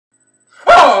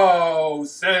Oh,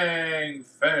 sing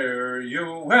fare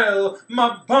you well,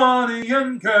 my bonny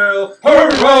young girl.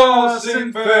 Hurrah,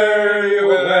 sing fare you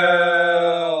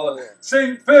well.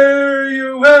 Sing fare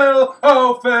you well,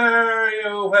 oh fare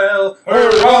you well.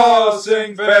 Hurrah,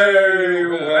 sing fare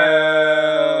you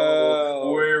well.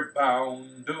 We're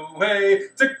bound away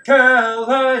to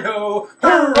Callio.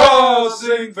 Hurrah,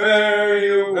 sing fare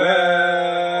you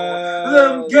well.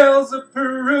 Them gals of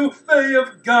Peru, they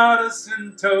have got us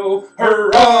in tow.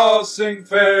 Hurrah, sing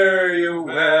fare you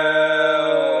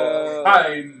well.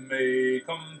 I may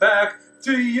come back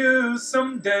to you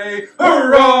someday.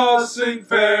 Hurrah, sing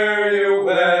fare you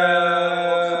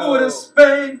well. With a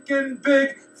spanking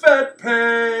big fat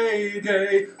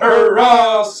payday.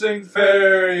 Hurrah, sing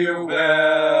fare you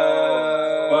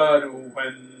well. But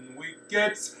when we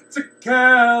get to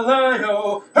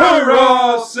Callio,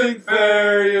 hurrah, sing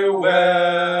fare you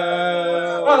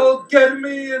well. I'll get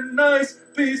me a nice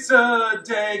piece of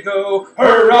dago.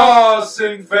 Hurrah,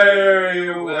 sing fare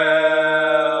you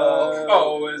well.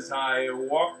 Oh, as I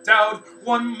walked out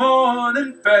one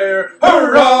morning fair,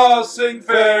 hurrah, sing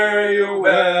fare you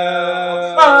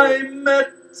well. I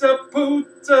met a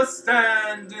puta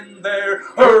standing there.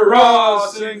 Hurrah,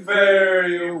 sing fare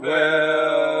you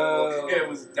well. It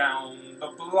was down the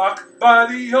block by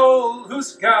the old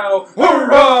Hugill.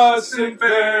 Hurrah, sing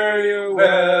fare you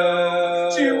well.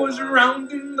 She was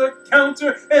rounding the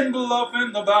counter and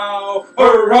bluffing the bow.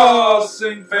 Hurrah,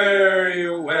 sing fare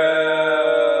you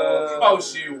well. Oh,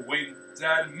 she winked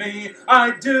at me,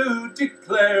 I do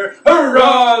declare.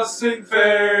 Hurrah, sing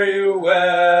fare you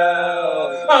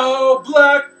well. Oh,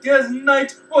 black as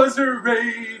night was her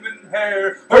raven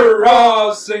hair.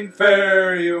 Hurrah, sing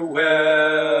fare you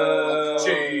well.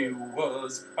 She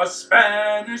was a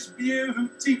Spanish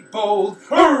beauty bold.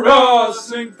 Hurrah,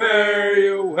 sing fare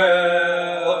you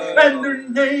well. And her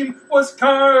name was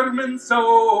Carmen,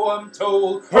 so I'm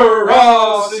told.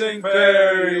 Hurrah, sing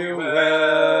fare you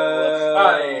well.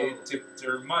 I tipped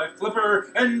her my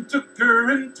flipper and took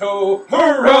her in tow.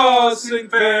 Hurrah, sing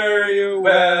fare you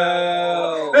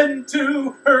well. And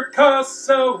to her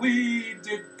casa we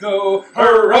did go.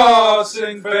 Hurrah,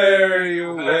 sing fare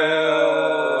you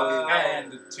well.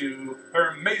 And to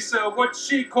her mesa, what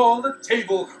she called a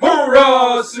table.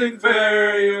 Hurrah, sing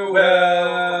fare you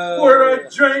well. Where I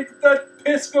drank that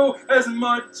pisco as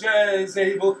much as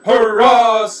able.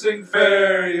 Hurrah, sing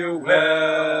fare you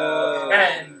well.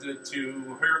 And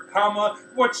to her cama,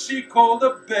 what she called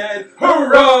a bed.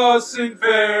 Hurrah, sing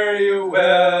fare you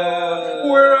well.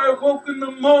 Where I woke in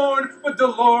the morn with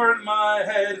dolor in my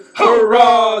head.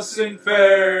 Hurrah, sing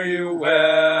fare you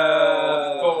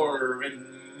well. For in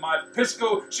my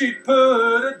pisco she'd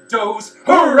put a dose.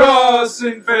 Hurrah,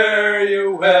 sing fare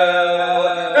you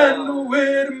well. And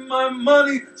with my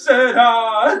money said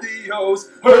adios.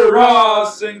 Hurrah,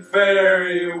 sing fare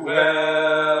you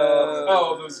well.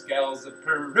 Oh, those gals of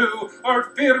Peru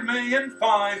are firme and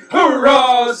fine.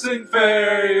 Hurrah, sing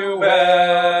fare you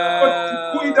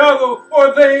well. But cuidado,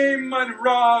 or they might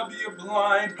rob you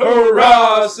blind.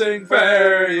 Hurrah, sing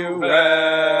fare you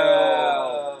well.